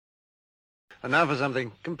And now for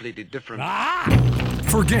something completely different.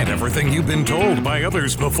 Forget everything you've been told by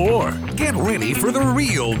others before. Get ready for the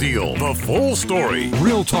real deal, the full story.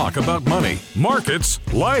 Real talk about money, markets,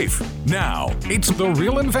 life. Now, it's The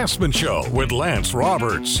Real Investment Show with Lance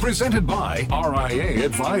Roberts, presented by RIA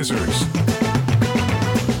Advisors.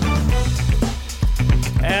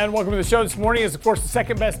 And welcome to the show this morning. It's, of course, the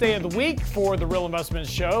second best day of the week for the Real Investment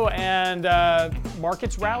Show. And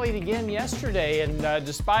markets rallied again yesterday. And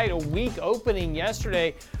despite a weak opening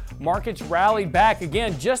yesterday, markets rallied back.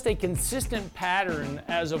 Again, just a consistent pattern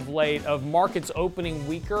as of late of markets opening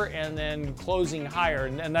weaker and then closing higher.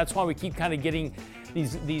 And that's why we keep kind of getting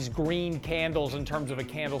these green candles in terms of a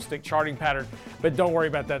candlestick charting pattern. But don't worry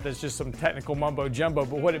about that. That's just some technical mumbo jumbo.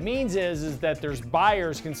 But what it means is that there's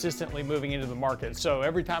buyers consistently moving into the market. So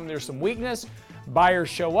every time there's some weakness, buyers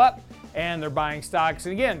show up and they're buying stocks.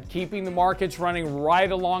 And again, keeping the markets running right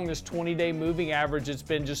along this 20-day moving average. It's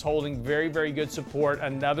been just holding very, very good support.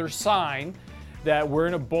 Another sign that we're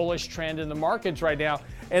in a bullish trend in the markets right now.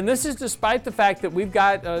 And this is despite the fact that we've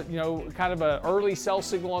got, kind of an early sell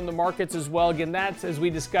signal on the markets as well. Again, that's, as we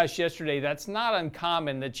discussed yesterday, that's not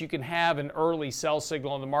uncommon that you can have an early sell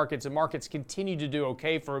signal on the markets, and markets continue to do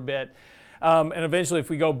okay for a bit. And eventually, if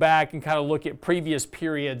we go back and kind of look at previous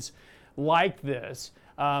periods like this,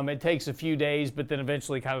 it takes a few days, but then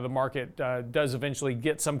eventually kind of the market does eventually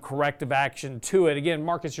get some corrective action to it. Again,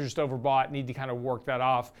 markets are just overbought, need to kind of work that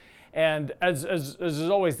off. And as is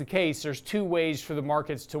always the case, there's two ways for the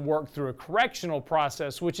markets to work through a correctional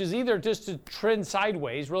process, which is either just to trend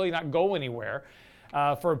sideways, really not go anywhere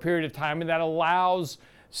for a period of time, and that allows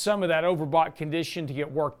some of that overbought condition to get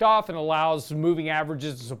worked off and allows moving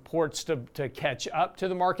averages and supports to catch up to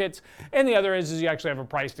the markets. And the other is you actually have a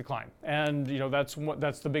price decline. And that's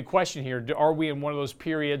the big question here. Are we in one of those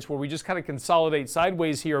periods where we just kind of consolidate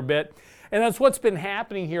sideways here a bit? And that's what's been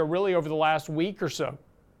happening here really over the last week or so.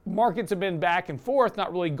 Markets have been back and forth,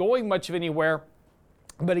 not really going much of anywhere.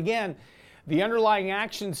 But again, the underlying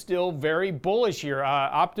action is still very bullish here.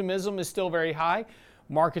 Optimism is still very high.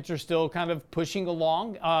 Markets are still kind of pushing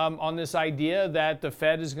along on this idea that the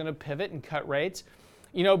Fed is going to pivot and cut rates.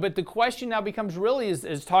 But the question now becomes really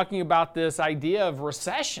is talking about this idea of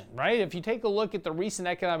recession, right? If you take a look at the recent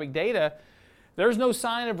economic data, there's no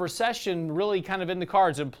sign of recession really kind of in the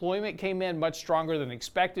cards. Employment came in much stronger than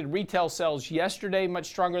expected. Retail sales yesterday much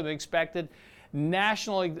stronger than expected.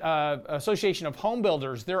 National Association of Home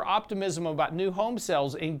Builders, their optimism about new home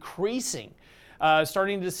sales increasing.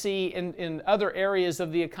 Starting to see in other areas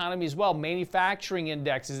of the economy as well, manufacturing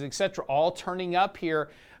indexes, et cetera, all turning up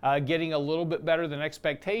here, getting a little bit better than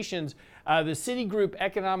expectations. The Citigroup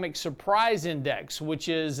Economic Surprise Index, which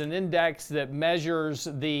is an index that measures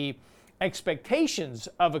the expectations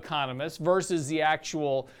of economists versus the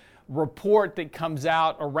actual report that comes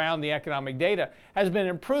out around the economic data, has been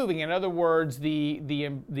improving. In other words, the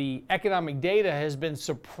economic data has been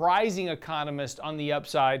surprising economists on the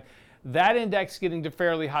upside. That index getting to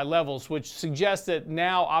fairly high levels, which suggests that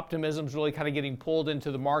now optimism is really kind of getting pulled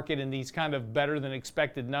into the market, and these kind of better than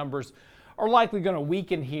expected numbers are likely going to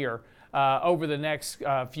weaken here over the next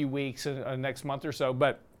few weeks, next month or so.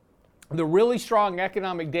 But the really strong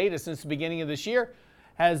economic data since the beginning of this year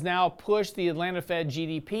has now pushed the Atlanta Fed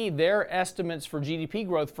GDP. Their estimates for GDP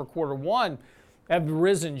growth for quarter one have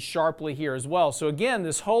risen sharply here as well. So again,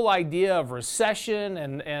 this whole idea of recession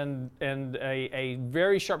and a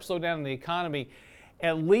very sharp slowdown in the economy,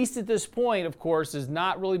 at least at this point, of course, is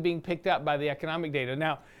not really being picked up by the economic data.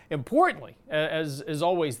 Now, importantly, as is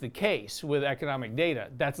always the case with economic data,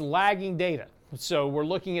 that's lagging data. So we're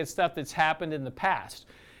looking at stuff that's happened in the past.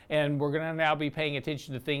 And we're going to now be paying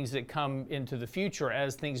attention to things that come into the future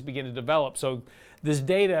as things begin to develop. So this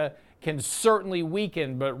data can certainly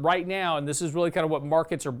weaken, but right now, and this is really kind of what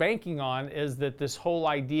markets are banking on, is that this whole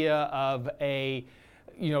idea of a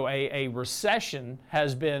recession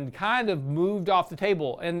has been kind of moved off the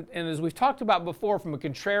table. And as we've talked about before, from a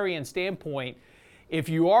contrarian standpoint, if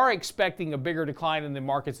you are expecting a bigger decline in the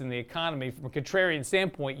markets and the economy, from a contrarian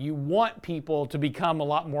standpoint, you want people to become a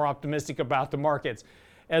lot more optimistic about the markets.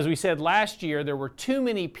 As we said last year, there were too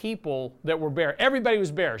many people that were bearish. Everybody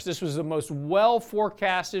was bearish. This was the most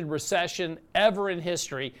well-forecasted recession ever in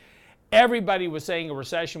history. Everybody was saying a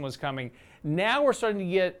recession was coming. Now we're starting to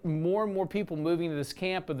get more and more people moving to this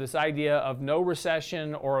camp of this idea of no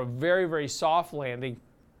recession or a very, very soft landing.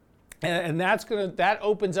 And that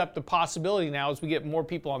opens up the possibility now, as we get more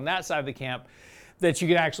people on that side of the camp, that you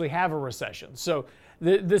can actually have a recession. So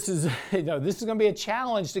this is going to be a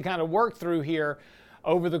challenge to kind of work through here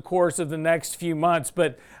over the course of the next few months.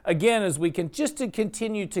 But again, as we can just to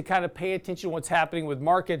continue to kind of pay attention to what's happening with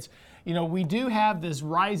markets, we do have this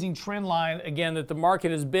rising trend line, again, that the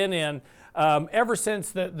market has been in ever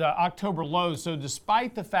since the October lows. So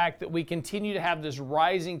despite the fact that we continue to have this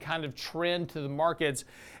rising kind of trend to the markets,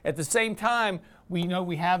 at the same time, we know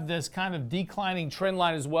we have this kind of declining trend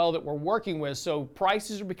line as well that we're working with. So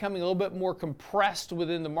prices are becoming a little bit more compressed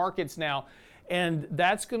within the markets now. And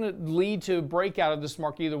that's going to lead to a breakout of this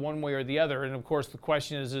market either one way or the other. And of course, the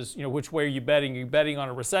question is which way are you betting? Are you betting on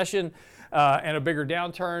a recession and a bigger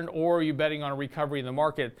downturn, or are you betting on a recovery in the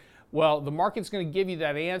market? Well, the market's going to give you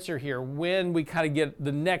that answer here when we kind of get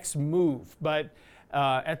the next move. But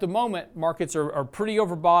at the moment, markets are pretty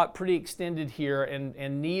overbought, pretty extended here,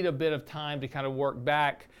 and need a bit of time to kind of work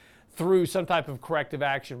back through some type of corrective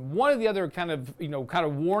action. One of the other kind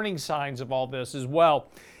of warning signs of all this as well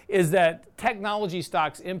is that technology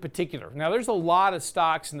stocks in particular. Now, there's a lot of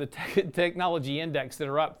stocks in the technology index that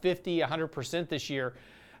are up 50, 100% this year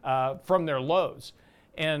from their lows.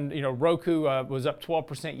 And, Roku was up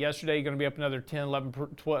 12% yesterday, going to be up another 10, 11,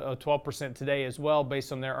 12% today as well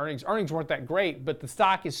based on their earnings. Earnings weren't that great, but the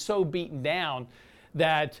stock is so beaten down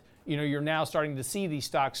that, you're now starting to see these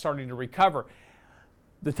stocks starting to recover.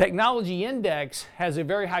 The technology index has a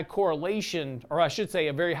very high correlation, or I should say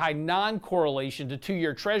a very high non-correlation to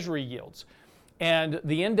two-year treasury yields. And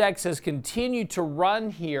the index has continued to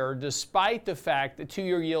run here despite the fact that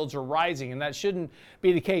two-year yields are rising. And that shouldn't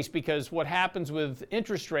be the case, because what happens with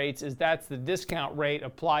interest rates is that's the discount rate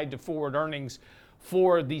applied to forward earnings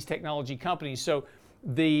for these technology companies. So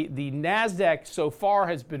the NASDAQ so far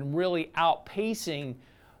has been really outpacing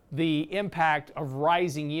the impact of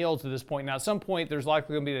rising yields at this point. Now, at some point, there's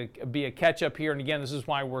likely going to be a catch-up here. And again, this is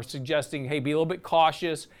why we're suggesting, hey, be a little bit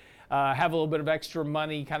cautious, have a little bit of extra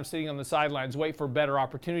money kind of sitting on the sidelines, wait for a better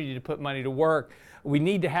opportunity to put money to work. We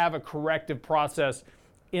need to have a corrective process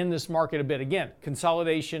in this market a bit. Again,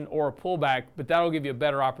 consolidation or a pullback, but that'll give you a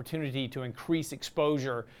better opportunity to increase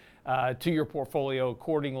exposure to your portfolio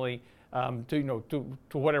accordingly. To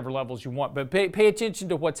whatever levels you want. But pay attention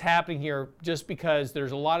to what's happening here, just because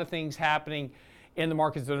there's a lot of things happening in the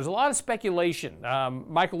markets. There's a lot of speculation.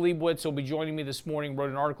 Michael Liebowitz will be joining me this morning, wrote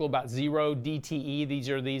an article about 0DTE. These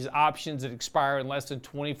are these options that expire in less than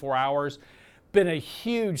 24 hours. Been a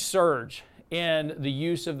huge surge in the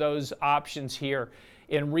use of those options here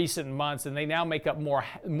in recent months, and they now make up more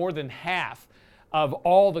than half of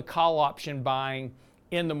all the call option buying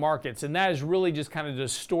in the markets. And that is really just kind of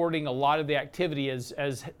distorting a lot of the activity as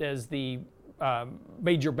the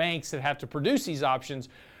major banks that have to produce these options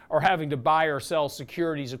are having to buy or sell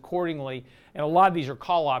securities accordingly. And a lot of these are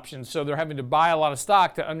call options, so they're having to buy a lot of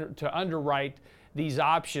stock to underwrite these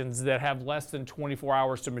options that have less than 24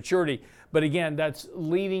 hours to maturity. But again, that's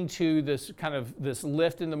leading to this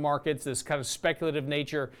lift in the markets, this kind of speculative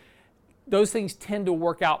nature. Those things tend to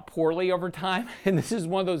work out poorly over time. And this is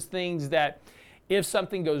one of those things that if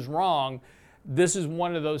something goes wrong, this is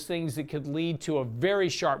one of those things that could lead to a very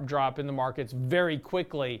sharp drop in the markets very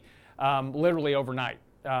quickly, literally overnight.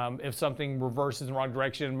 If something reverses in the wrong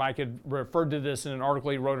direction. Mike had referred to this in an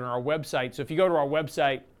article he wrote on our website. So if you go to our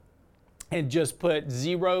website and just put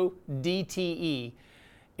 0DTE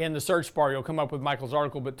in the search bar, you'll come up with Michael's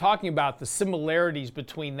article, but talking about the similarities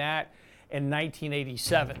between that and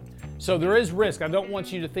 1987. So there is risk. I don't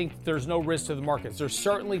want you to think there's no risk to the markets. There's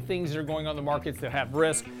certainly things that are going on in the markets that have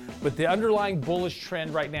risk, but the underlying bullish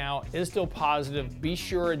trend right now is still positive. Be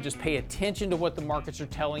sure and just pay attention to what the markets are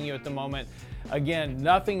telling you at the moment. Again,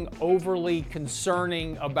 nothing overly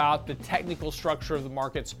concerning about the technical structure of the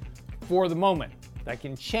markets for the moment. That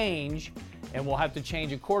can change, and we'll have to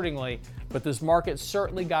change accordingly, but this market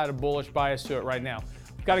certainly got a bullish bias to it right now.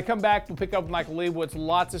 Got to come back. We'll pick up with Michael Liebowitz.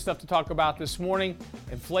 Lots of stuff to talk about this morning.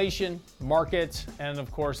 Inflation, markets, and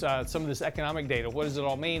of course, some of this economic data. What does it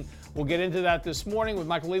all mean? We'll get into that this morning with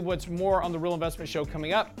Michael Liebowitz. More on The Real Investment Show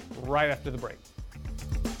coming up right after the break.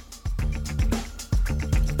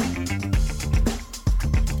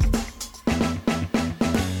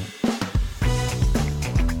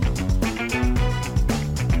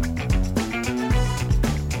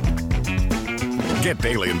 Get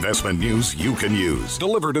daily investment news you can use,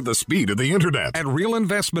 delivered at the speed of the internet at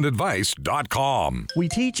realinvestmentadvice.com. We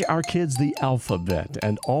teach our kids the alphabet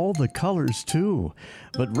and all the colors too.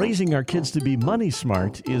 But raising our kids to be money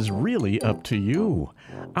smart is really up to you.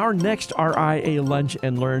 Our next RIA Lunch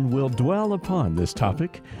and Learn will dwell upon this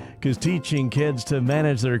topic, because teaching kids to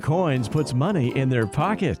manage their coins puts money in their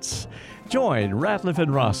pockets. Join Ratliff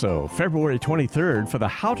and Rosso February 23rd for the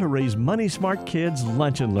How to Raise Money Smart Kids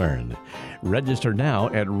Lunch and Learn. Register now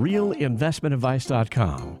at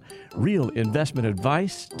realinvestmentadvice.com.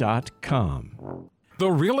 realinvestmentadvice.com. The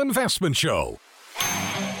Real Investment Show.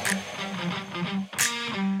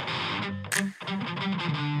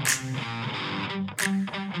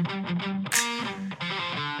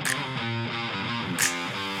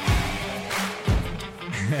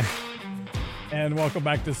 And welcome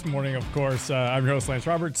back this morning, of course. I'm your host, Lance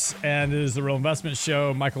Roberts, and it is the Real Investment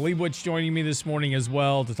Show. Michael Lebowitz joining me this morning as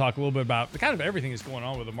well to talk a little bit about kind of everything that's going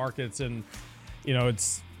on with the markets. And,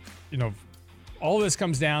 all this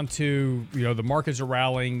comes down to, the markets are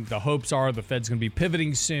rallying. The hopes are the Fed's going to be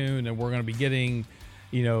pivoting soon, and we're going to be getting,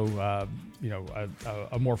 a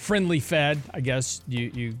more friendly Fed, I guess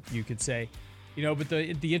you could say. But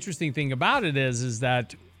the interesting thing about it is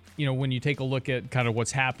that, when you take a look at kind of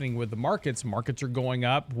what's happening with the markets are going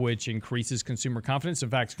up, which increases consumer confidence. In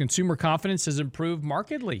fact, consumer confidence has improved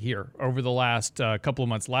markedly here over the last couple of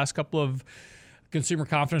months. Last couple of consumer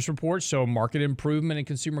confidence reports show market improvement in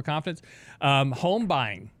consumer confidence. Home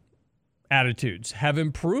buying attitudes have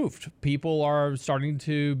improved. People are starting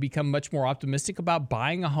to become much more optimistic about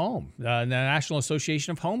buying a home. The National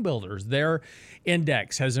Association of Home Builders, their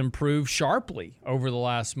index has improved sharply over the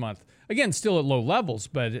last month. Again, still at low levels,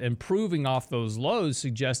 but improving off those lows,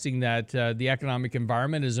 suggesting that the economic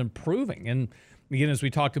environment is improving. And again, as we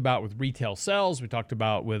talked about with retail sales, we talked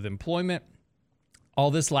about with employment,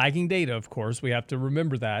 all this lagging data, of course, we have to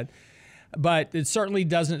remember that. But it certainly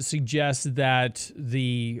doesn't suggest that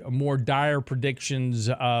the more dire predictions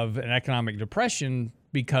of an economic depression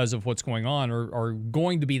because of what's going on are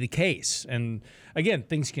going to be the case. And again,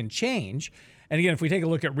 things can change. And again, if we take a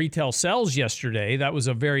look at retail sales yesterday, that was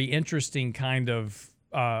a very interesting kind of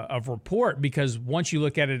report, because once you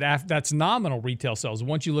look at it, that's nominal retail sales.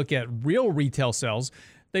 Once you look at real retail sales,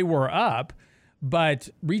 they were up. But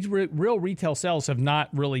real retail sales have not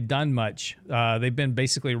really done much. They've been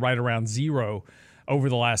basically right around zero over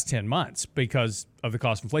the last 10 months because of the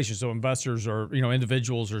cost of inflation. So investors or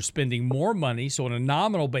individuals are spending more money. So on a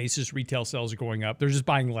nominal basis, retail sales are going up. They're just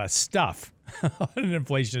buying less stuff on an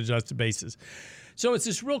inflation-adjusted basis. So it's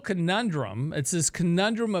this real conundrum. It's this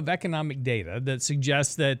conundrum of economic data that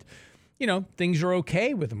suggests that things are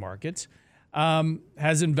okay with the markets.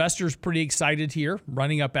 Has investors pretty excited here,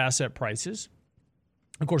 running up asset prices.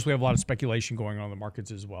 Of course, we have a lot of speculation going on in the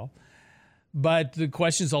markets as well. But the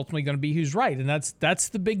question is ultimately going to be who's right, and that's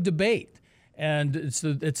the big debate, and it's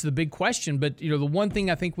the big question. But the one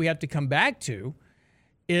thing I think we have to come back to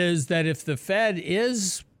is that if the Fed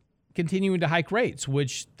is continuing to hike rates,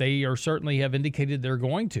 which they are certainly have indicated they're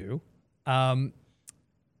going to,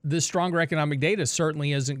 the stronger economic data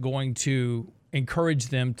certainly isn't going to encourage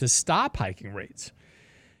them to stop hiking rates.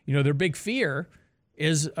 Their big fear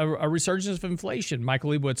is a resurgence of inflation. Michael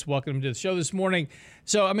Lebowitz, welcome to the show this morning.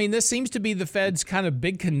 So, this seems to be the Fed's kind of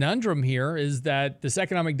big conundrum here, is that this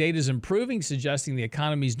economic data is improving, suggesting the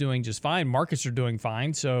economy is doing just fine. Markets are doing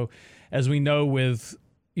fine. So, as we know with,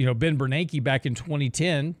 Ben Bernanke back in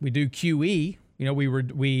 2010, we do QE.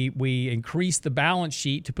 We increased the balance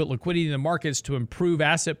sheet to put liquidity in the markets to improve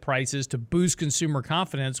asset prices, to boost consumer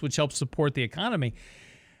confidence, which helps support the economy.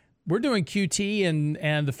 We're doing QT,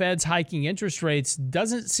 and the Fed's hiking interest rates.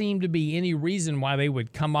 Doesn't seem to be any reason why they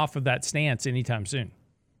would come off of that stance anytime soon.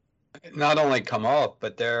 Not only come off,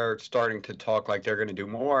 but they're starting to talk like they're going to do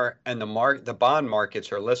more, and the bond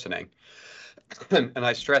markets are listening. And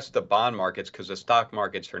I stress the bond markets because the stock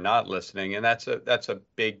markets are not listening, and that's a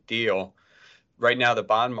big deal. Right now, the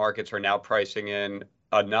bond markets are now pricing in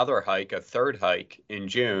another hike, a third hike in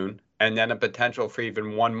June, and then a potential for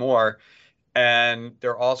even one more. And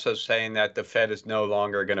they're also saying that the Fed is no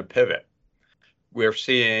longer going to pivot. We're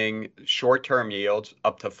seeing short-term yields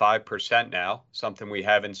up to 5% now, something we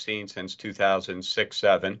haven't seen since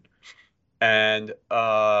 2006-07. And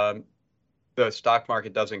the stock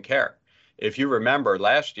market doesn't care. If you remember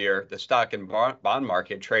last year, the stock and bond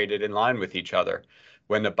market traded in line with each other.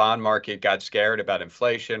 When the bond market got scared about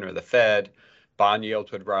inflation or the Fed, bond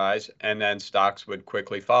yields would rise, and then stocks would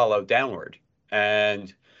quickly follow downward.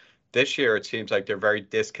 And this year, it seems like they're very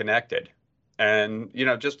disconnected. And,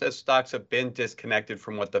 just as stocks have been disconnected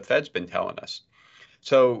from what the Fed's been telling us.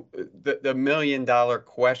 So the million-dollar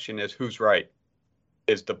question is, who's right?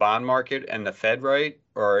 Is the bond market and the Fed right?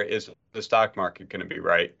 Or is the stock market going to be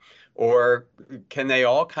right? Or can they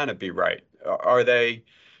all kind of be right?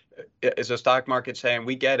 Is the stock market saying,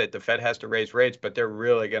 we get it, the Fed has to raise rates, but they're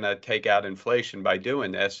really going to take out inflation by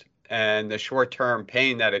doing this? And the short-term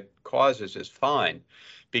pain that it causes is fine,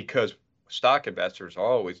 because stock investors are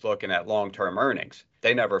always looking at long-term earnings.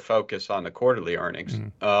 They never focus on the quarterly earnings.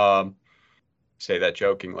 Say that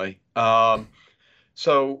jokingly.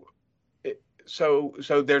 So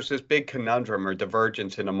there's this big conundrum or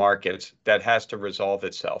divergence in the markets that has to resolve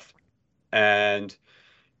itself. And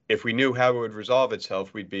if we knew how it would resolve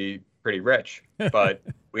itself, we'd be pretty rich, but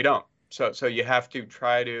we don't. So you have to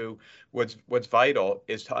try to, what's vital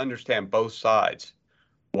is to understand both sides.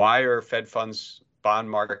 Why are Fed funds bond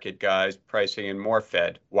market guys pricing in more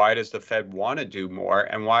Fed? Why does the Fed want to do more?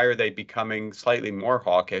 And why are they becoming slightly more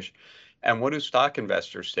hawkish? And what do stock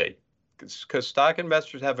investors see? Because stock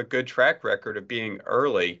investors have a good track record of being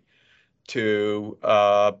early to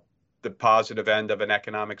the positive end of an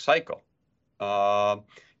economic cycle.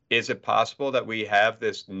 Is it possible that we have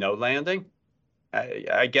this no landing?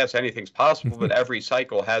 I guess anything's possible, but every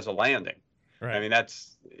cycle has a landing. Right. I mean,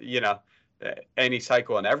 that's, any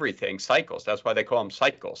cycle and everything cycles. That's why they call them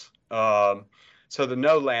cycles. So the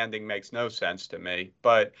no landing makes no sense to me,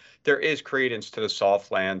 but there is credence to the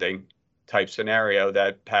soft landing type scenario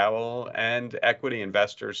that Powell and equity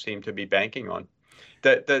investors seem to be banking on.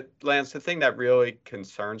 Lance, the thing that really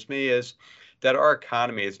concerns me is that our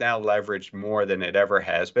economy is now leveraged more than it ever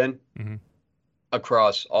has been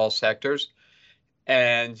across all sectors.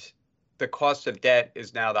 And the cost of debt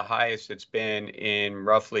is now the highest it's been in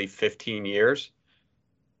roughly 15 years.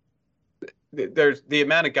 There's the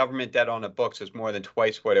amount of government debt on the books is more than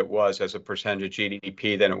twice what it was as a percentage of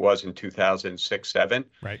GDP than it was in 2006-07.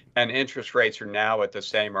 Right. And interest rates are now at the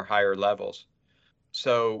same or higher levels.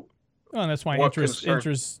 So well, and that's why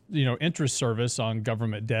interest service on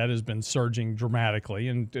government debt has been surging dramatically,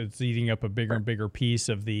 and it's eating up a bigger and bigger piece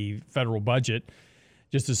of the federal budget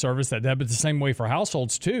just to service that debt. But the same way for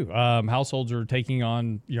households too. Households are taking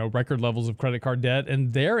on record levels of credit card debt,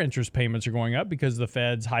 and their interest payments are going up because the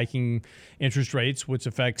Fed's hiking interest rates, which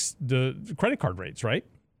affects the credit card rates, right?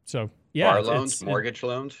 So yeah, car loans, mortgage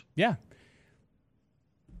loans. Yeah.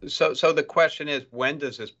 So the question is, when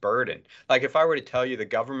does this burden? Like, if I were to tell you the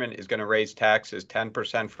government is going to raise taxes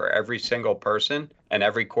 10% for every single person and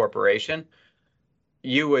every corporation,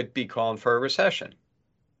 you would be calling for a recession.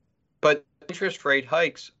 But interest rate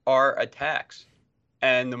hikes are a tax.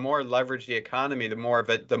 And the more leverage the economy, the more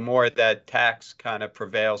that tax kind of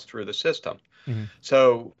prevails through the system. Mm-hmm.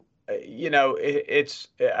 So,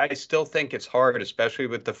 I still think it's hard, especially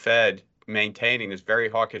with the Fed maintaining this very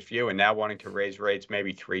hawkish view and now wanting to raise rates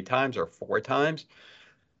maybe 3 times or 4 times,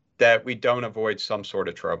 that we don't avoid some sort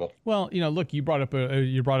of trouble. Well, look, you brought up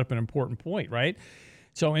an important point, right?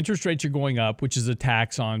 So interest rates are going up, which is a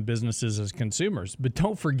tax on businesses as consumers. But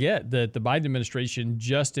don't forget that the Biden administration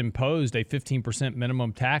just imposed a 15%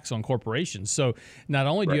 minimum tax on corporations. So not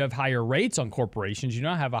only do you have higher rates on corporations, you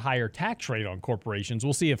now have a higher tax rate on corporations.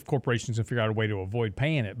 We'll see if corporations can figure out a way to avoid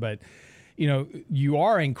paying it. But you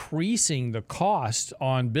are increasing the cost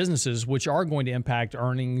on businesses, which are going to impact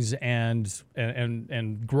earnings and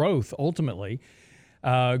growth ultimately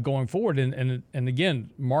going forward. And again,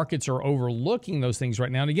 markets are overlooking those things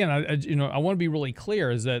right now. And again, I want to be really clear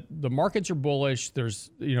is that the markets are bullish. There's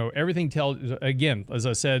everything tells, again, as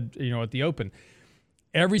I said at the open,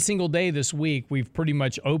 every single day this week we've pretty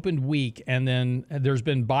much opened week, and then there's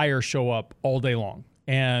been buyers show up all day long,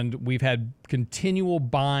 and we've had continual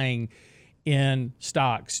buying in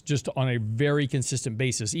stocks just on a very consistent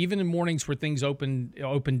basis. Even in mornings where things open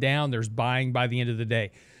down, there's buying by the end of the day.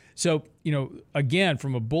 So, again,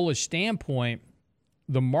 from a bullish standpoint,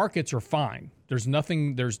 the markets are fine. There's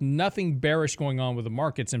nothing bearish going on with the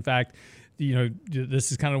markets. In fact,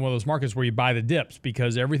 this is kind of one of those markets where you buy the dips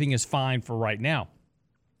because everything is fine for right now.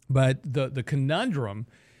 But the conundrum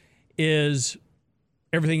is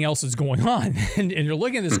everything else is going on. And you're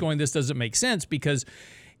looking at this going, this doesn't make sense, because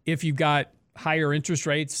if you've got higher interest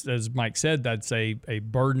rates, as Mike said, that's a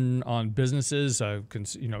burden on businesses, on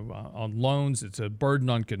loans. It's a burden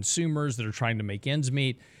on consumers that are trying to make ends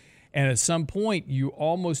meet. And at some point, you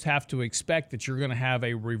almost have to expect that you're going to have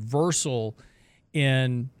a reversal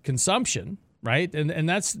in consumption, right? And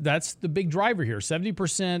that's the big driver here.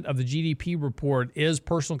 70% of the GDP report is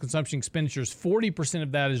personal consumption expenditures. 40%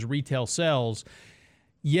 of that is retail sales.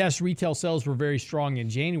 Yes, retail sales were very strong in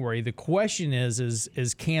January. The question is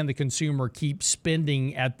can the consumer keep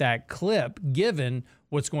spending at that clip given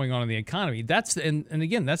what's going on in the economy? And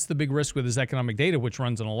again, that's the big risk with this economic data, which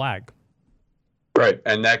runs on a lag. Right,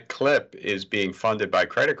 and that clip is being funded by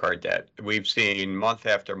credit card debt. We've seen month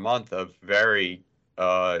after month of very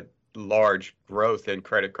large growth in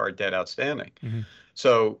credit card debt outstanding. Mm-hmm.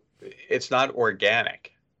 So it's not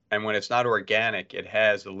organic. And when it's not organic, it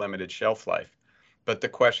has a limited shelf life. But the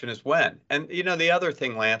question is when. And, the other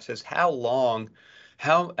thing, Lance, is how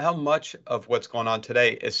much of what's going on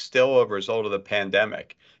today is still a result of the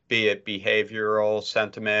pandemic, be it behavioral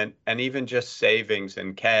sentiment and even just savings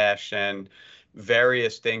and cash and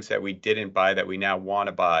various things that we didn't buy that we now want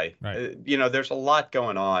to buy. Right. There's a lot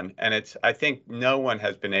going on. And I think no one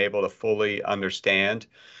has been able to fully understand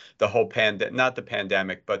the whole not the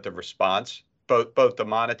pandemic, but the response, both the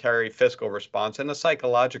monetary fiscal response and the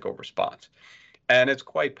psychological response. And it's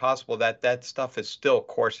quite possible that that stuff is still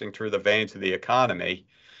coursing through the veins of the economy.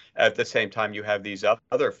 At the same time, you have these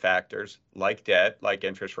other factors like debt, like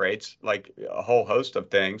interest rates, like a whole host of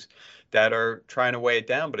things that are trying to weigh it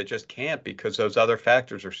down, but it just can't because those other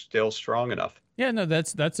factors are still strong enough. Yeah, no,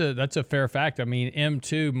 that's a fair fact. I mean,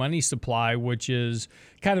 M2 money supply, which is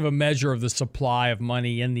kind of a measure of the supply of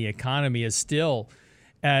money in the economy, is still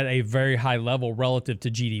at a very high level relative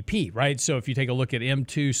to GDP, right? So if you take a look at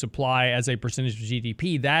M2 supply as a percentage of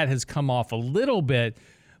GDP, that has come off a little bit,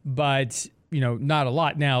 but not a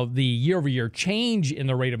lot. Now, the year-over-year change in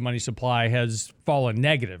the rate of money supply has fallen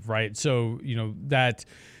negative, right? So,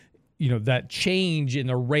 that change in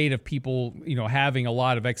the rate of people, having a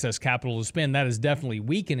lot of excess capital to spend, that is definitely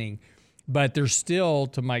weakening. But there's still,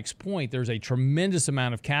 to Mike's point, there's a tremendous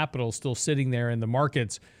amount of capital still sitting there in the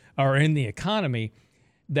markets or in the economy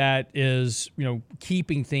that is,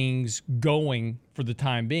 keeping things going for the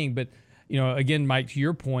time being. But, again, Mike, to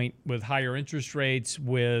your point, with higher interest rates,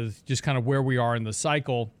 with just kind of where we are in the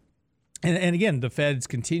cycle, and again, the Fed's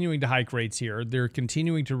continuing to hike rates here. They're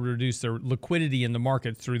continuing to reduce their liquidity in the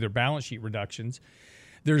market through their balance sheet reductions.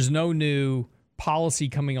 There's no new policy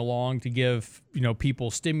coming along to give,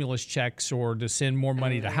 people stimulus checks or to send more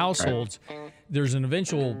money to households. There's an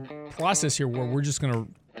eventual process here where we're just going to,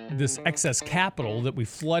 this excess capital that we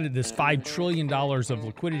flooded, this $5 trillion of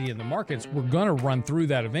liquidity in the markets, we're going to run through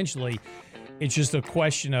that eventually. It's just a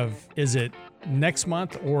question of, is it next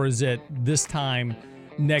month or is it this time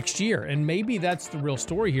next year? And maybe that's the real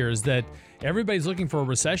story here, is that everybody's looking for a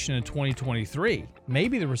recession in 2023.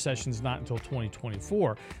 Maybe the recession's not until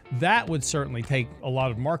 2024. That would certainly take a lot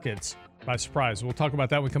of markets by surprise. We'll talk about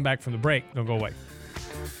that when we come back from the break. Don't go away.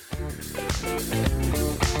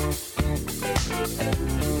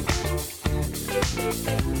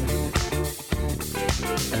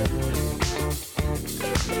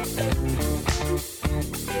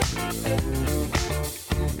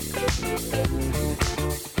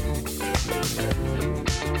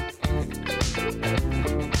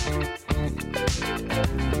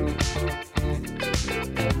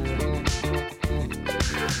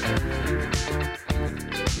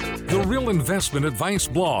 The Real Investment Advice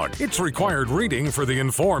blog. It's required reading for the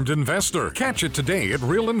informed investor. Catch it today at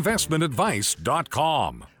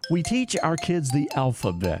realinvestmentadvice.com. We teach our kids the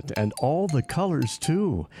alphabet and all the colors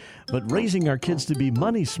too. But raising our kids to be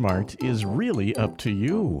money smart is really up to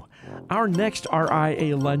you. Our next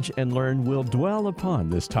RIA Lunch and Learn will dwell upon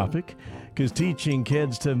this topic, because teaching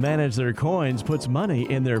kids to manage their coins puts money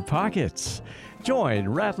in their pockets. Join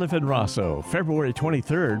Ratliff and Rosso February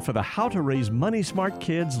 23rd for the How to Raise Money Smart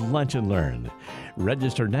Kids Lunch and Learn.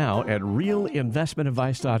 Register now at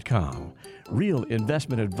realinvestmentadvice.com.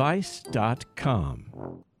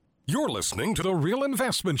 realinvestmentadvice.com. You're listening to The Real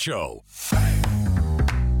Investment Show.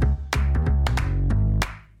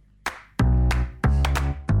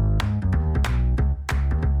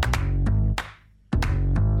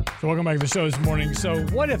 So welcome back to the show this morning. So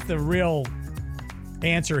what if the real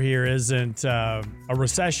answer here isn't a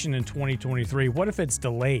recession in 2023? What if it's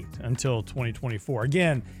delayed until 2024?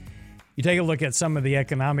 Again, you take a look at some of the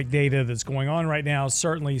economic data that's going on right now,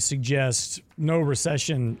 certainly suggests no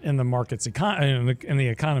recession in the markets, in the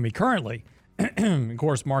economy currently. Of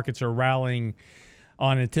course, markets are rallying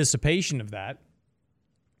on anticipation of that.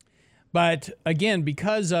 But again,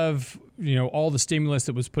 because of all the stimulus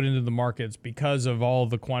that was put into the markets, because of all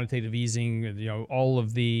the quantitative easing, all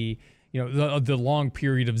of the the long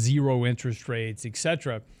period of zero interest rates, et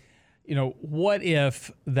cetera, what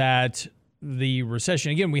if that the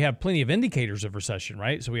recession, again, we have plenty of indicators of recession,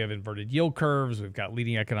 right? So we have inverted yield curves, we've got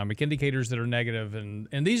leading economic indicators that are negative,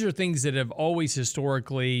 and these are things that have always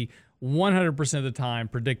historically 100% of the time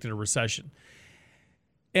predicted a recession.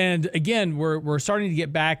 And again, we're starting to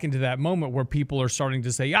get back into that moment where people are starting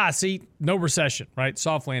to say, see, no recession, right?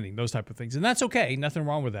 Soft landing, those type of things. And that's okay, nothing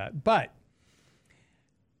wrong with that. But,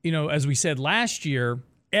 as we said last year,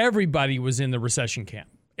 everybody was in the recession camp.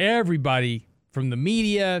 Everybody, from the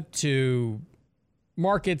media to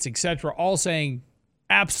markets, et cetera, all saying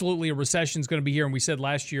absolutely a recession is going to be here. And we said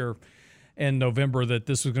last year in November that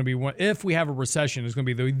this was going to be one, if we have a recession, it's going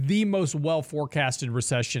to be the most well forecasted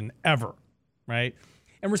recession ever, right?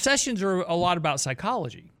 And recessions are a lot about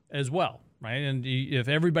psychology as well, right? And if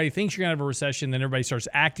everybody thinks you're going to have a recession, then everybody starts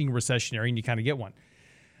acting recessionary and you kind of get one.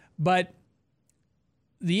 But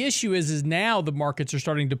the issue is now the markets are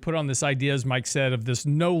starting to put on this idea, as Mike said, of this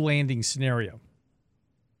no landing scenario.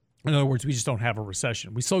 In other words, we just don't have a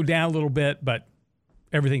recession. We slow down a little bit, but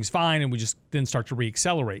everything's fine, and we just then start to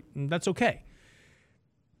reaccelerate. And that's okay.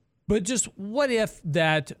 But just what if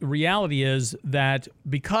that reality is that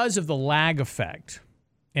because of the lag effect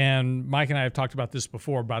and Mike and I have talked about this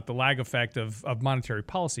before, about the lag effect of monetary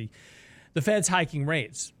policy. The Fed's hiking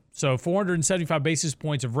rates. So 475 basis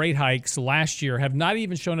points of rate hikes last year have not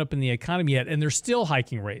even shown up in the economy yet, and they're still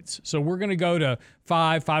hiking rates. So we're going to go to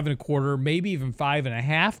 5.25%, maybe even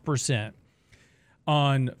 5.5%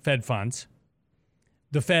 on Fed funds.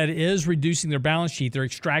 The Fed is reducing their balance sheet. They're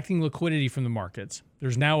extracting liquidity from the markets.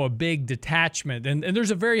 There's now a big detachment, and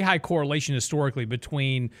there's a very high correlation historically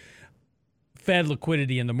between Fed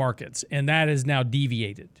liquidity and the markets, and that has now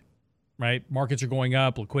deviated, right? Markets are going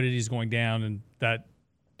up, liquidity is going down, and that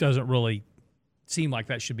doesn't really seem like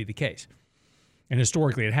that should be the case. And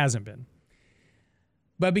historically, it hasn't been.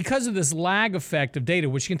 But because of this lag effect of data,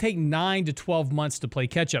 which can take 9 to 12 months to play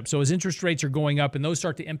catch up, so as interest rates are going up and those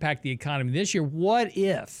start to impact the economy this year, what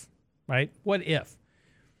if, right? What if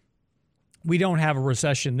we don't have a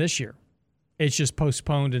recession this year? It's just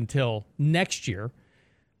postponed until next year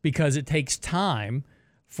because it takes time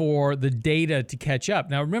for the data to catch up.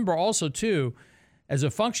 Now, remember also, too, as a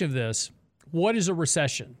function of this, what is a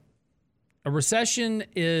recession? A recession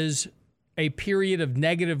is a period of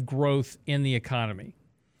negative growth in the economy.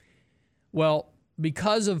 Well,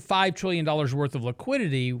 because of $5 trillion worth of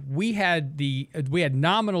liquidity, we had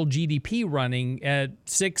nominal GDP running at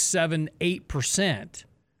 6, 7, 8%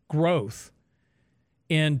 growth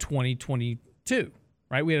in 2022,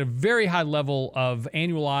 right? We had a very high level of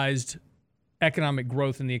annualized economic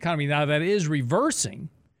growth in the economy. Now that is reversing,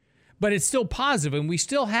 but it's still positive, and we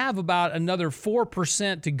still have about another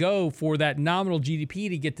 4% to go for that nominal GDP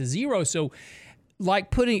to get to zero. So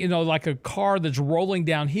like putting, like a car that's rolling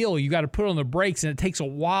downhill, you got to put on the brakes, and it takes a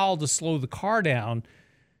while to slow the car down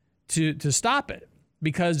to stop it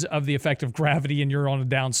because of the effect of gravity, and you're on a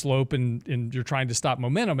down slope and you're trying to stop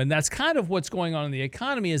momentum. And that's kind of what's going on in the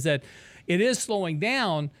economy, is that it is slowing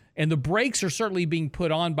down, and the brakes are certainly being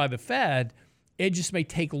put on by the Fed. It just may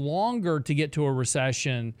take longer to get to a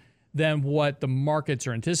recession than what the markets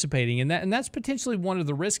are anticipating. And that's potentially one of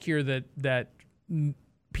the risks here that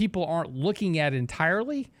people aren't looking at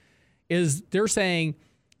entirely, is they're saying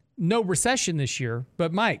no recession this year.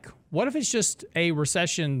 But Mike, what if it's just a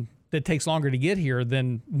recession that takes longer to get here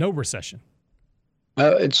than no recession?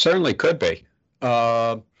 It certainly could be.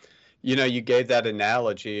 You gave that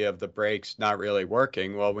analogy of the brakes not really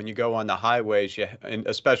working. Well, when you go on the highways, and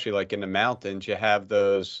especially like in the mountains, you have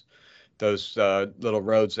those little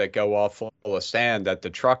roads that go all full of sand that the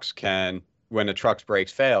trucks can, when the truck's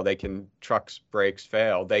brakes fail, they can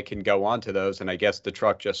go onto those, and I guess the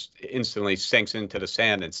truck just instantly sinks into the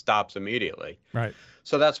sand and stops immediately. Right.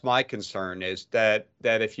 So that's my concern, is that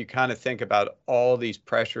if you kind of think about all these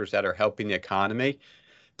pressures that are helping the economy,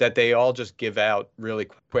 that they all just give out really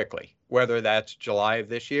quickly, whether that's July of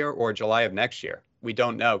this year or July of next year. We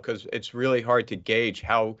don't know, because it's really hard to gauge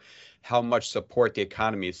how much support the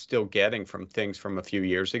economy is still getting from things from a few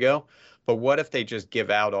years ago. But what if they just give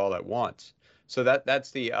out all at once? So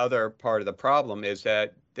that's the other part of the problem, is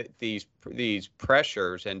that these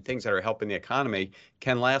pressures and things that are helping the economy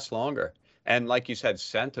can last longer. And like you said,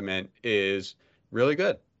 sentiment is really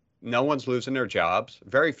good. No one's losing their jobs.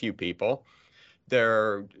 Very few people.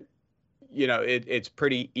 It's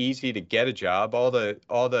pretty easy to get a job. All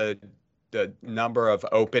the number of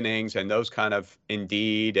openings and those kind of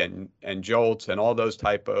Indeed and JOLTS and all those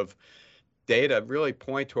type of data really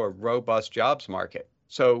point to a robust jobs market.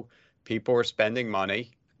 So people are spending money.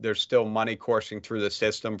 There's still money coursing through the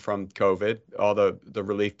system from COVID, all the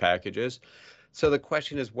relief packages. So the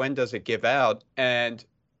question is, when does it give out? And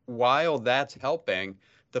while that's helping,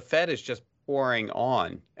 the Fed is just pouring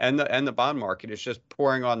on, and the bond market is just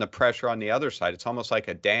pouring on the pressure on the other side. It's almost like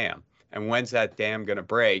a dam. And when's that dam going to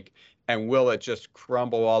break? And will it just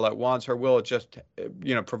crumble all at once, or will it just,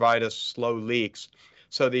 provide us slow leaks?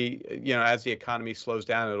 So as the economy slows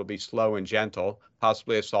down, it'll be slow and gentle,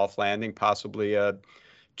 possibly a soft landing, possibly a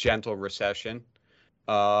gentle recession.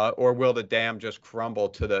 Or will the dam just crumble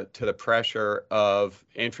to the pressure of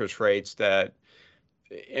interest rates that,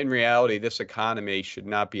 in reality, this economy should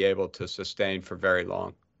not be able to sustain for very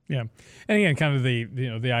long? Yeah, and again, kind of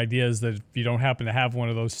the idea is that if you don't happen to have one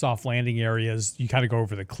of those soft landing areas, you kind of go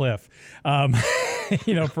over the cliff, for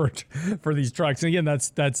these trucks. And again,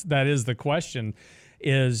 that is the question,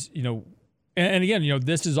 is and again,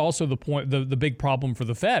 this is also the point, the big problem for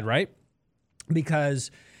the Fed, right?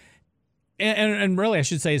 Because. And really, I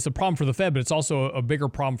should say it's a problem for the Fed, but it's also a bigger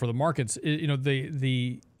problem for the markets.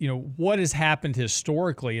 What has happened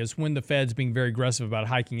historically is when the Fed's being very aggressive about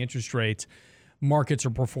hiking interest rates, markets are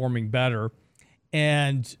performing better,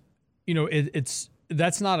 and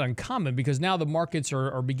that's not uncommon, because now the markets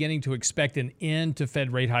are beginning to expect an end to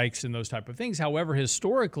Fed rate hikes and those type of things. However,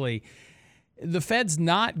 historically, the Fed's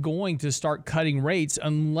not going to start cutting rates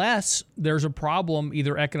unless there's a problem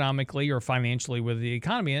either economically or financially with the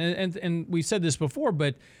economy. And we've said this before,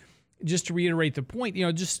 but just to reiterate the point,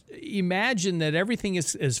 just imagine that everything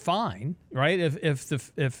is fine, right?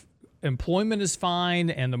 If employment is fine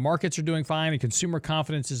and the markets are doing fine and consumer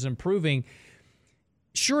confidence is improving,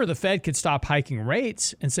 sure, the Fed could stop hiking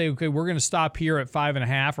rates and say, okay, we're going to stop here at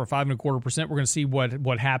 5.5% or 5.25%. We're going to see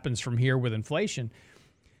what happens from here with inflation.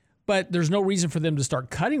 But there's no reason for them to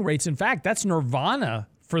start cutting rates. In fact, that's nirvana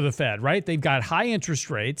for the Fed, right? They've got high interest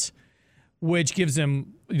rates, which gives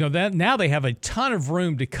them, that now they have a ton of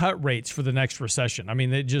room to cut rates for the next recession. I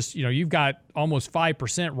mean, they just, you've got almost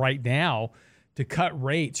 5% right now to cut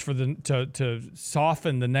rates for to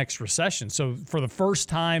soften the next recession. So for the first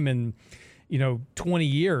time in 20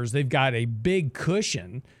 years, they've got a big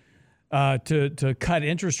cushion to cut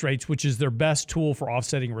interest rates, which is their best tool for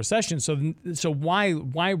offsetting a recession. So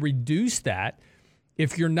why reduce that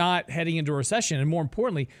if you're not heading into a recession? And more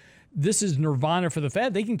importantly, this is nirvana for the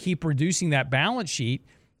Fed. They can keep reducing that balance sheet,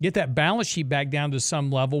 get that balance sheet back down to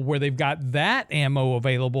some level where they've got that ammo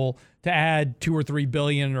available to add 2 or 3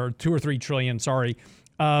 billion or 2 or 3 trillion,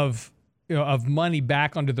 of money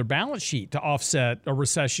back onto their balance sheet to offset a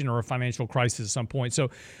recession or a financial crisis at some point. So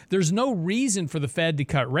there's no reason for the Fed to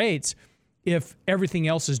cut rates if everything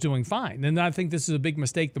else is doing fine. And I think this is a big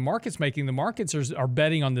mistake the market's making. The markets are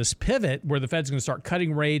betting on this pivot where the Fed's going to start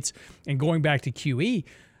cutting rates and going back to QE.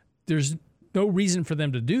 There's no reason for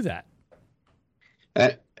them to do that.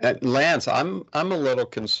 Lance, I'm a little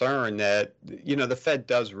concerned that, the Fed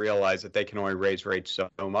does realize that they can only raise rates so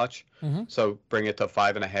much. Mm-hmm. So bring it to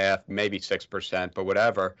 5.5%, maybe 6%, but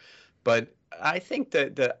whatever. But I think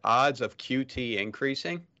that the odds of QT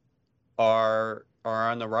increasing are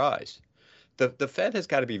on the rise. The Fed has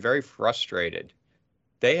got to be very frustrated.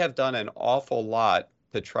 They have done an awful lot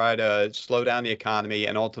to try to slow down the economy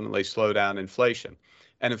and ultimately slow down inflation.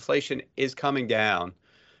 And inflation is coming down.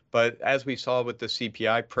 But as we saw with the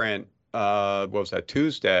CPI print,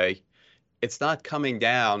 Tuesday, it's not coming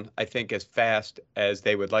down, I think, as fast as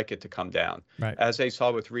they would like it to come down. Right. As they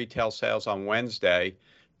saw with retail sales on Wednesday,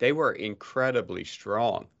 they were incredibly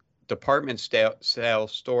strong. Department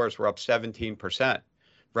sales stores were up 17%.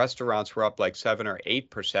 Restaurants were up like 7 or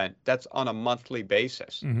 8%. That's on a monthly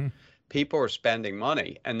basis. Mm-hmm. People are spending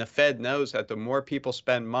money, and the Fed knows that the more people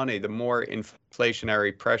spend money, the more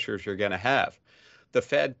inflationary pressures you're going to have. The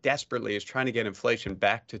Fed desperately is trying to get inflation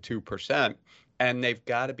back to 2%, and they've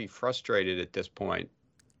got to be frustrated at this point.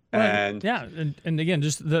 Well, and again,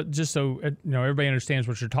 just so everybody understands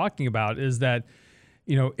what you're talking about is that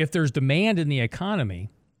if there's demand in the economy,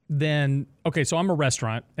 then okay, so I'm a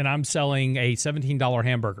restaurant and I'm selling a $17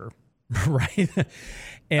 hamburger, right?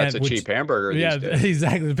 That's a cheap hamburger. Yeah,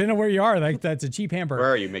 exactly. Depending on where you are, that's a cheap hamburger.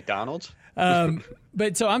 Where are you, McDonald's?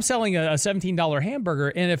 But so I'm selling a $17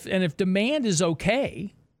 hamburger, and if demand is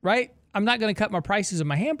okay, right? I'm not going to cut my prices of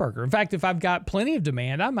my hamburger. In fact, if I've got plenty of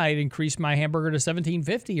demand, I might increase my hamburger to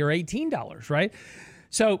 $17.50 or $18, right?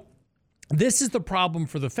 So this is the problem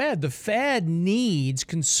for the Fed. The Fed needs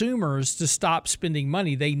consumers to stop spending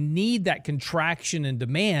money. They need that contraction in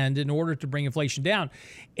demand in order to bring inflation down.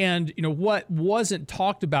 And what wasn't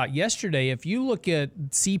talked about yesterday, if you look at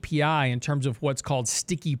CPI in terms of what's called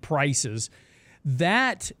sticky prices,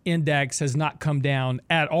 that index has not come down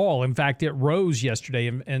at all. In fact, it rose yesterday.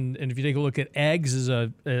 And if you take a look at eggs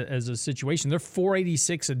as a situation, they're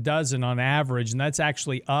 $4.86 a dozen on average, and that's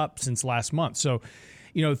actually up since last month. So,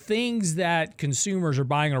 things that consumers are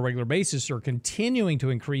buying on a regular basis are continuing to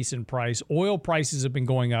increase in price. Oil prices have been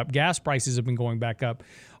going up. Gas prices have been going back up.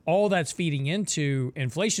 All that's feeding into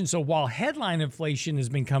inflation. So while headline inflation has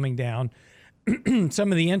been coming down,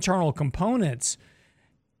 some of the internal components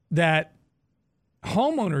that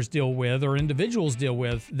homeowners deal with or individuals deal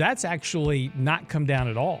with, that's actually not come down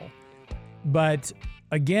at all. But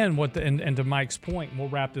again, and to Mike's point, we'll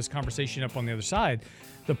wrap this conversation up on the other side.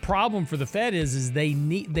 The problem for the Fed is they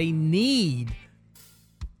need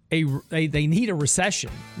a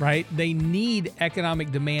recession, right? They need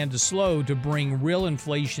economic demand to slow to bring real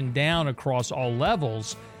inflation down across all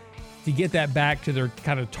levels to get that back to their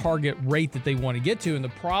kind of target rate that they want to get to. And the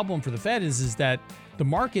problem for the Fed is that the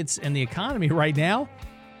markets and the economy right now,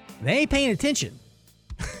 they ain't paying attention.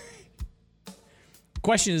 The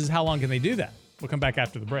question is, how long can they do that? We'll come back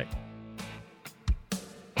after the break.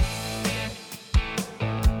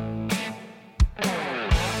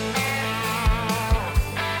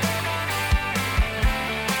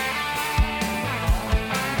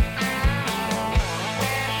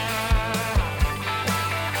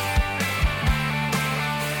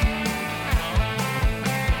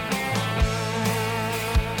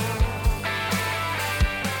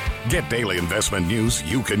 Get daily investment news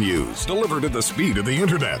you can use, delivered at the speed of the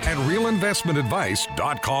internet at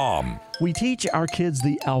realinvestmentadvice.com. We teach our kids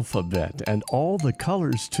the alphabet and all the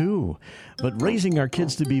colors too. But raising our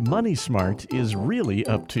kids to be money smart is really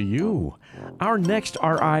up to you. Our next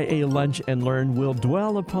RIA Lunch and Learn will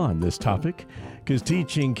dwell upon this topic, because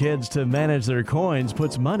teaching kids to manage their coins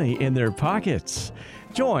puts money in their pockets.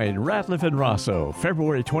 Join Ratliff and Rosso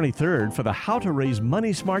February 23rd for the How to Raise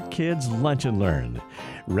Money Smart Kids Lunch and Learn.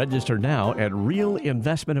 Register now at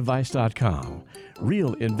realinvestmentadvice.com.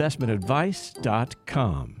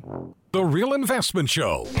 realinvestmentadvice.com. The Real Investment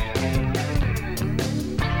Show.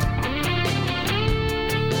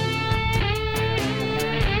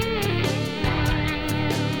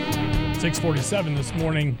 .647 this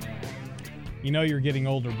morning. You know you're getting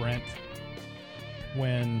older, Brent,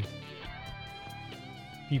 when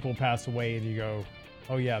people pass away and you go,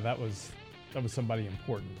 oh yeah, that was somebody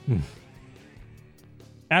important.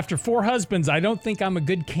 After 4 husbands, I don't think I'm a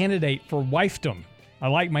good candidate for wifedom. I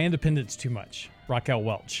like my independence too much. Raquel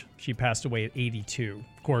Welch. She passed away at 82.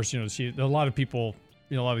 Of course, a lot of people,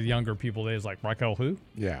 a lot of younger people today is like, Raquel who?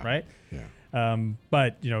 Yeah. Right? Yeah.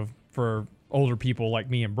 But, for older people like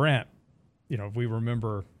me and Brent, we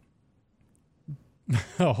remember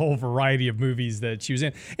a whole variety of movies that she was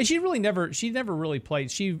in. And she never really played.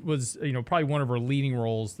 She was, probably one of her leading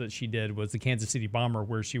roles that she did was the Kansas City Bomber,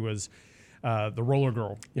 where she was the roller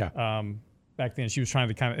girl. Yeah. Back then she was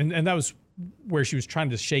trying to and that was where she was trying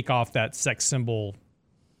to shake off that sex symbol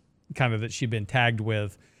kind of that she'd been tagged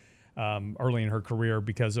with early in her career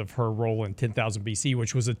because of her role in 10,000 BC,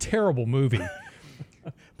 which was a terrible movie.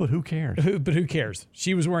 But who cares? But who cares?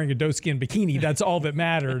 She was wearing a doe-skin bikini. That's all that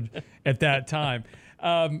mattered at that time.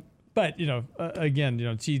 But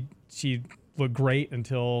again, she looked great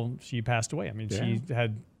until she passed away. I mean, she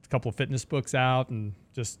had a couple of fitness books out, and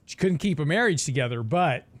she couldn't keep a marriage together.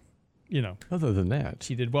 But other than that,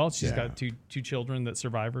 she did well. She's got two children that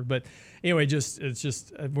survive her. But anyway,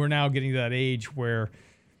 we're now getting to that age where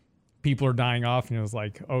people are dying off, and it was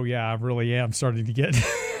like, oh yeah, I really am starting to get.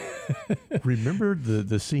 Remember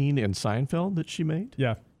the scene in Seinfeld that she made?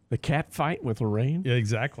 Yeah. The cat fight with Lorraine? Yeah,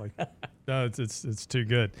 exactly. No, it's too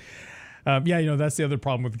good. That's the other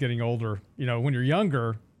problem with getting older. When you're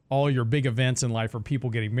younger, all your big events in life are people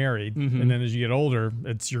getting married. Mm-hmm. And then as you get older,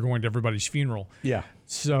 you're going to everybody's funeral. Yeah.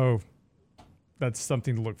 So that's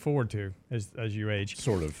something to look forward to as you age.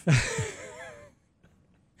 Sort of.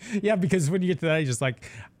 Yeah, because when you get to that age, it's like,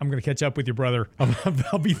 I'm going to catch up with your brother.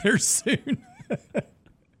 I'll be there soon.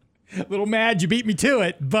 A little mad you beat me to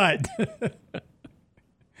it, but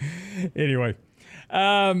anyway.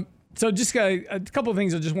 So just got a couple of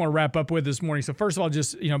things I just want to wrap up with this morning. So first of all,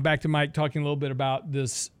 just, back to Mike talking a little bit about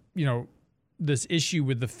this, this issue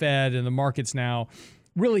with the Fed and the markets now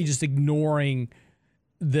really just ignoring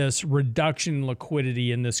this reduction in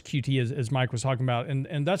liquidity in this QT as Mike was talking about.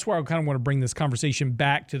 And that's where I kind of want to bring this conversation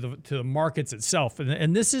back to the markets itself.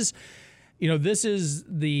 And this is, this is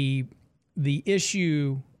the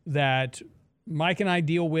issue that Mike and I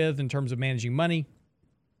deal with in terms of managing money.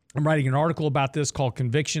 I'm writing an article about this called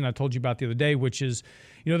Conviction, I told you about the other day, which is,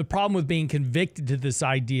 the problem with being convicted to this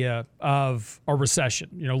idea of a recession.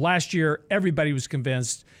 Last year, everybody was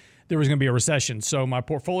convinced there was going to be a recession. So my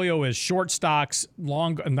portfolio is short stocks,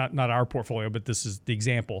 long, not our portfolio, but this is the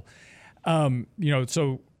example.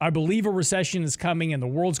 So I believe a recession is coming and the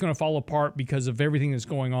world's going to fall apart because of everything that's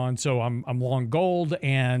going on. So I'm long gold,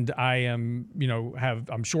 and I am,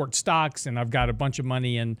 I'm short stocks, and I've got a bunch of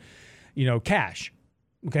money in, cash.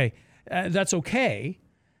 Okay. That's okay.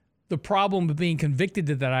 The problem with being convicted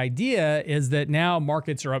to that idea is that now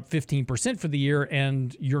markets are up 15% for the year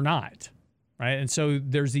and you're not, right? And so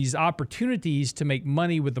there's these opportunities to make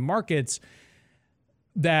money with the markets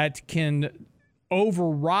that can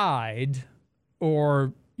override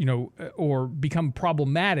or become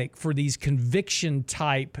problematic for these conviction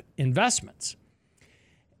type investments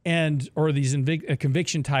or these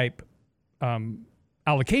conviction type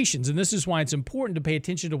allocations. And this is why it's important to pay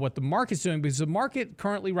attention to what the market's doing, because the market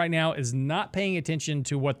currently right now is not paying attention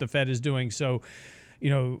to what the Fed is doing. So,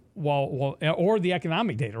 or the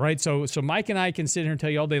economic data, right? So Mike and I can sit here and tell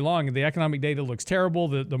you all day long, the economic data looks terrible.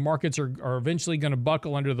 The markets are eventually going to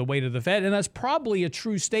buckle under the weight of the Fed. And that's probably a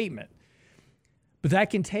true statement. But that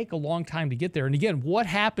can take a long time to get there. And again, what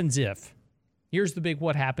happens if? Here's the big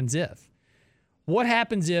what happens if. What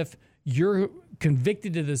happens if you're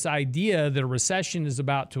convicted to this idea that a recession is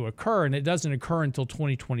about to occur and it doesn't occur until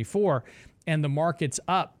 2024 and the market's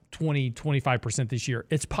up 20, 25% this year?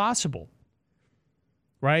 It's possible.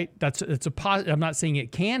 right? I'm not saying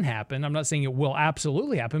it can happen. I'm not saying it will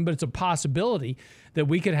absolutely happen, but it's a possibility that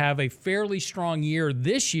we could have a fairly strong year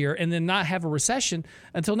this year and then not have a recession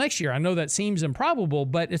until next year. I know that seems improbable,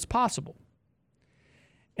 but it's possible.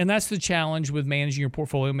 And that's the challenge with managing your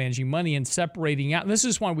portfolio, managing money, and separating out. And this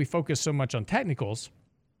is why we focus so much on technicals,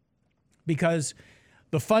 because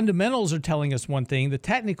the fundamentals are telling us one thing, the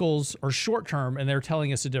technicals are short-term, and they're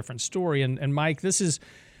telling us a different story. And Mike, this is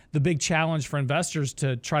the big challenge for investors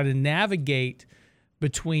to try to navigate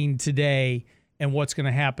between today and what's going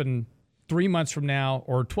to happen 3 months from now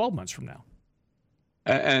or 12 months from now.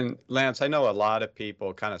 And Lance, I know a lot of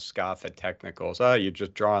people kind of scoff at technicals. Oh, you're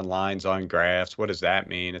just drawing lines on graphs. What does that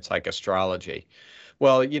mean? It's like astrology.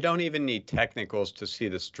 Well, you don't even need technicals to see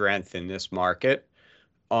the strength in this market.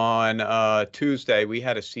 On Tuesday, we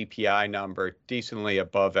had a CPI number decently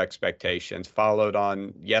above expectations, followed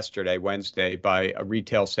on yesterday, Wednesday, by a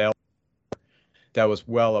retail sales that was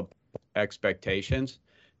well above expectations.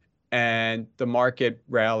 And the market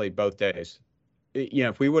rallied both days.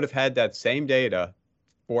 If we would have had that same data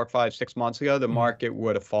 4, 5, 6 months ago, the market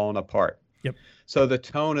would have fallen apart. Yep. So the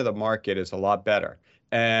tone of the market is a lot better.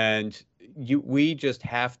 And we just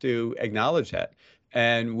have to acknowledge that.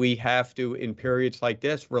 And we have to, in periods like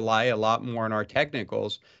this, rely a lot more on our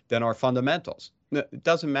technicals than our fundamentals. It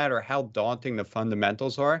doesn't matter how daunting the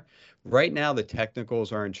fundamentals are. Right now, the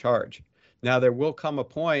technicals are in charge. Now, there will come a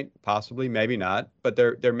point, possibly, maybe not, but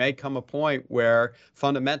there may come a point where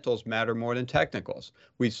fundamentals matter more than technicals.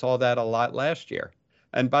 We saw that a lot last year.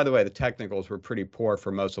 And by the way, the technicals were pretty poor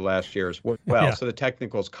for most of last year as well. Yeah. So the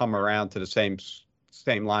technicals come around to the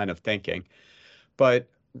same line of thinking. But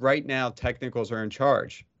right now, technicals are in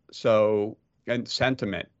charge. So, and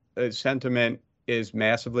sentiment is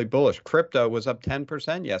massively bullish. Crypto was up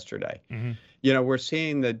 10% yesterday. Mm-hmm. We're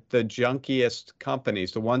seeing the junkiest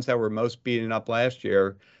companies, the ones that were most beaten up last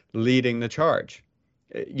year, leading the charge.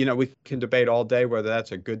 We can debate all day whether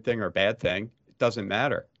that's a good thing or a bad thing. It doesn't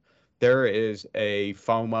matter. There is a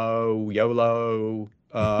FOMO, YOLO,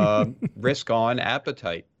 risk-on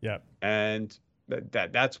appetite. Yeah. And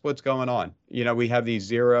that's what's going on. We have these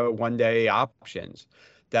 0 one-day options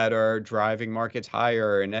that are driving markets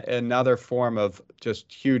higher, and another form of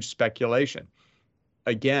just huge speculation.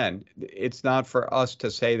 Again, it's not for us to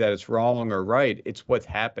say that it's wrong or right. It's what's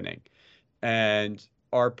happening. And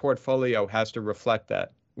our portfolio has to reflect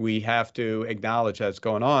that. We have to acknowledge that's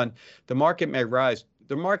going on. The market may rise.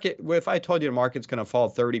 If I told you the market's going to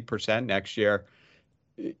fall 30% next year,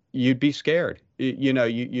 you'd be scared.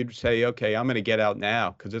 You'd say, okay, I'm going to get out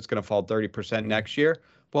now because it's going to fall 30% next year.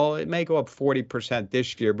 Well, it may go up 40%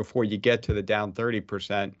 this year before you get to the down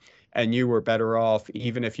 30%. And you were better off,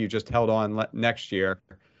 even if you just held on next year,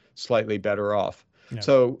 slightly better off. Yeah.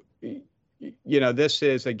 So, this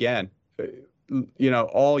is, again,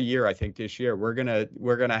 all year, I think this year, we're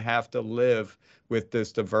gonna have to live with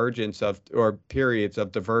this divergence or periods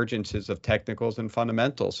of divergences of technicals and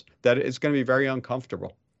fundamentals. That it's going to be very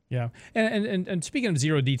uncomfortable. Yeah, and speaking of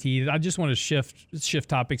zero DTE, I just want to shift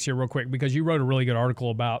topics here real quick because you wrote a really good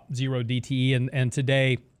article about zero DTE, and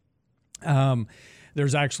today,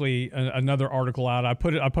 there's actually another article out. I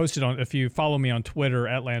posted on. If you follow me on Twitter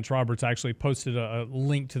at Lance Roberts, I actually posted a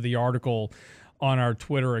link to the article on our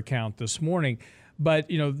Twitter account this morning. But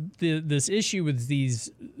this issue with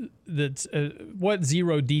what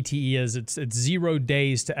zero DTE is. It's 0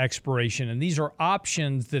 days to expiration, and these are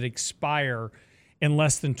options that expire in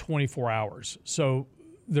less than 24 hours. So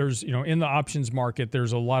there's in the options market,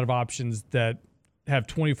 there's a lot of options that have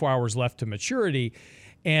 24 hours left to maturity.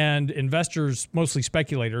 And investors, mostly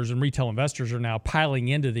speculators and retail investors, are now piling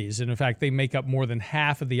into these. And in fact, they make up more than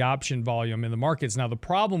half of the option volume in the markets. Now, the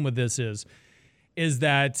problem with this is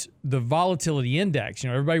that the volatility index,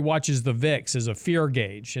 everybody watches the VIX as a fear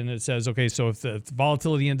gauge. And it says, okay, so if the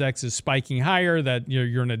volatility index is spiking higher, that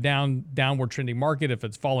you're in a downward trending market. If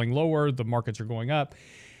it's falling lower, the markets are going up.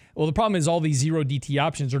 Well, the problem is all these zero DT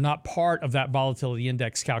options are not part of that volatility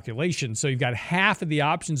index calculation. So you've got half of the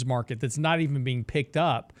options market that's not even being picked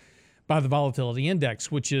up by the volatility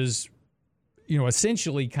index, which is,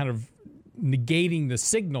 essentially kind of negating the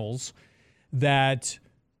signals that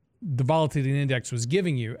the volatility index was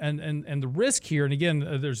giving you. And the risk here, and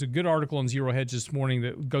again, there's a good article on Zero Hedge this morning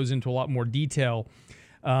that goes into a lot more detail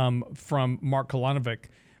from Mark Kolanovic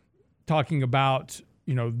talking about,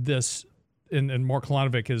 this. And Mark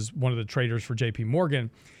Kolanovic is one of the traders for JP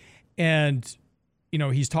Morgan. And,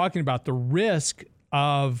 he's talking about the risk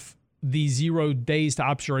of the 0 days to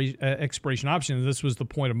expiration option. And this was the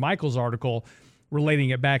point of Michael's article relating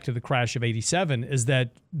it back to the crash of 87, is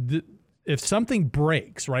that if something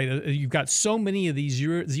breaks, right, you've got so many of these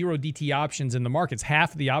zero DT options in the markets,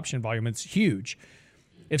 half of the option volume, it's huge.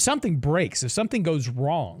 If something breaks, if something goes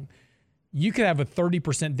wrong, you could have a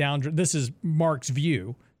 30% down. This is Mark's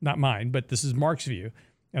view, not mine, but this is Mark's view,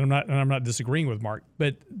 and I'm not disagreeing with Mark.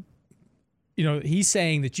 But he's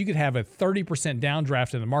saying that you could have a 30%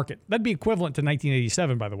 downdraft in the market. That'd be equivalent to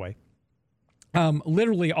 1987, by the way,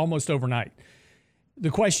 literally almost overnight. The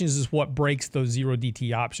question is what breaks those zero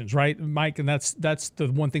DT options, right, Mike? And that's the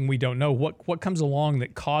one thing we don't know. What comes along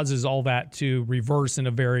that causes all that to reverse in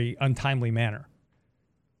a very untimely manner?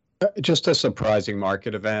 Just a surprising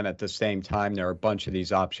market event. At the same time, there are a bunch of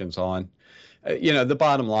these options on. The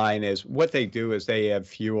bottom line is what they do is they add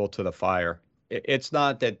fuel to the fire. It's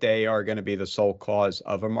not that they are going to be the sole cause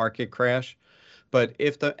of a market crash, but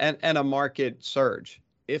if and a market surge,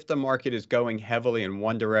 if the market is going heavily in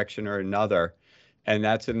one direction or another, and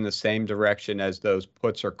that's in the same direction as those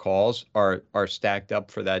puts or calls are stacked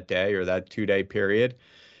up for that day or that 2-day period,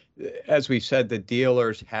 as we said, the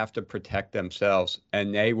dealers have to protect themselves,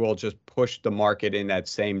 and they will just push the market in that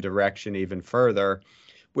same direction even further,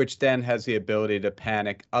 which then has the ability to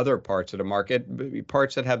panic other parts of the market,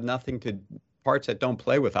 parts that don't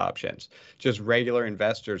play with options, just regular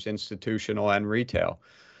investors, institutional and retail.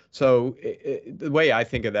 So the way I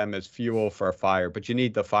think of them is fuel for a fire, but you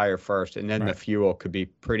need the fire first, and then the fuel could be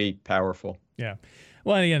pretty powerful. Yeah.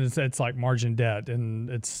 Well, again, it's like margin debt, and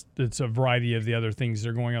it's a variety of the other things that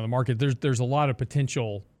are going on in the market. There's a lot of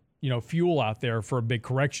potential, fuel out there for a big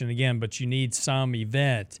correction again, but you need some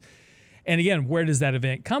event. And again, where does that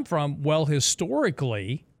event come from? Well,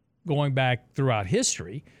 historically, going back throughout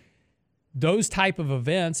history, those type of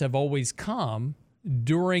events have always come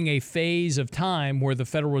during a phase of time where the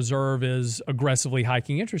Federal Reserve is aggressively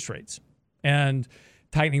hiking interest rates and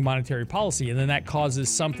tightening monetary policy. And then that causes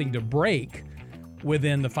something to break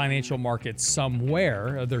within the financial markets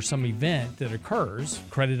somewhere. There's some event that occurs,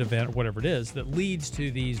 credit event or whatever it is, that leads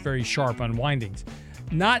to these very sharp unwindings.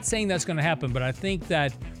 Not saying that's going to happen, but I think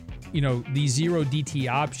that, these zero DTE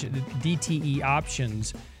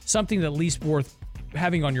options, something that at least worth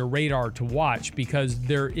having on your radar to watch, because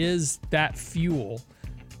there is that fuel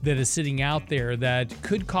that is sitting out there that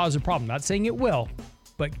could cause a problem. Not saying it will,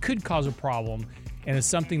 but could cause a problem, and it's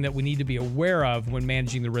something that we need to be aware of when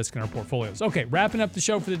managing the risk in our portfolios. Okay, wrapping up the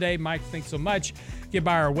show for the day. Mike, thanks so much. Get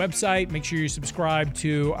by our website. Make sure you subscribe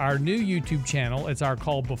to our new YouTube channel. It's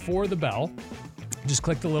called Before the Bell. Just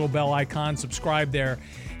click the little bell icon, subscribe there,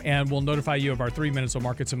 and we'll notify you of our 3 minutes of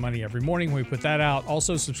markets and money every morning when we put that out.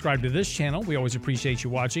 Also, subscribe to this channel. We always appreciate you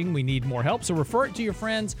watching. We need more help, so refer it to your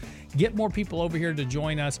friends. Get more people over here to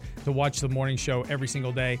join us to watch the morning show every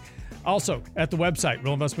single day. Also, at the website,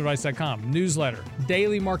 realinvestmentadvice.com, newsletter,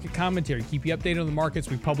 daily market commentary. Keep you updated on the markets.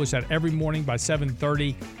 We publish that every morning by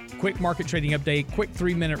 7:30. Quick market trading update, quick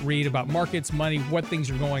 3-minute read about markets, money, what things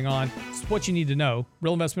are going on. It's what you need to know.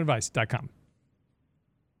 realinvestmentadvice.com.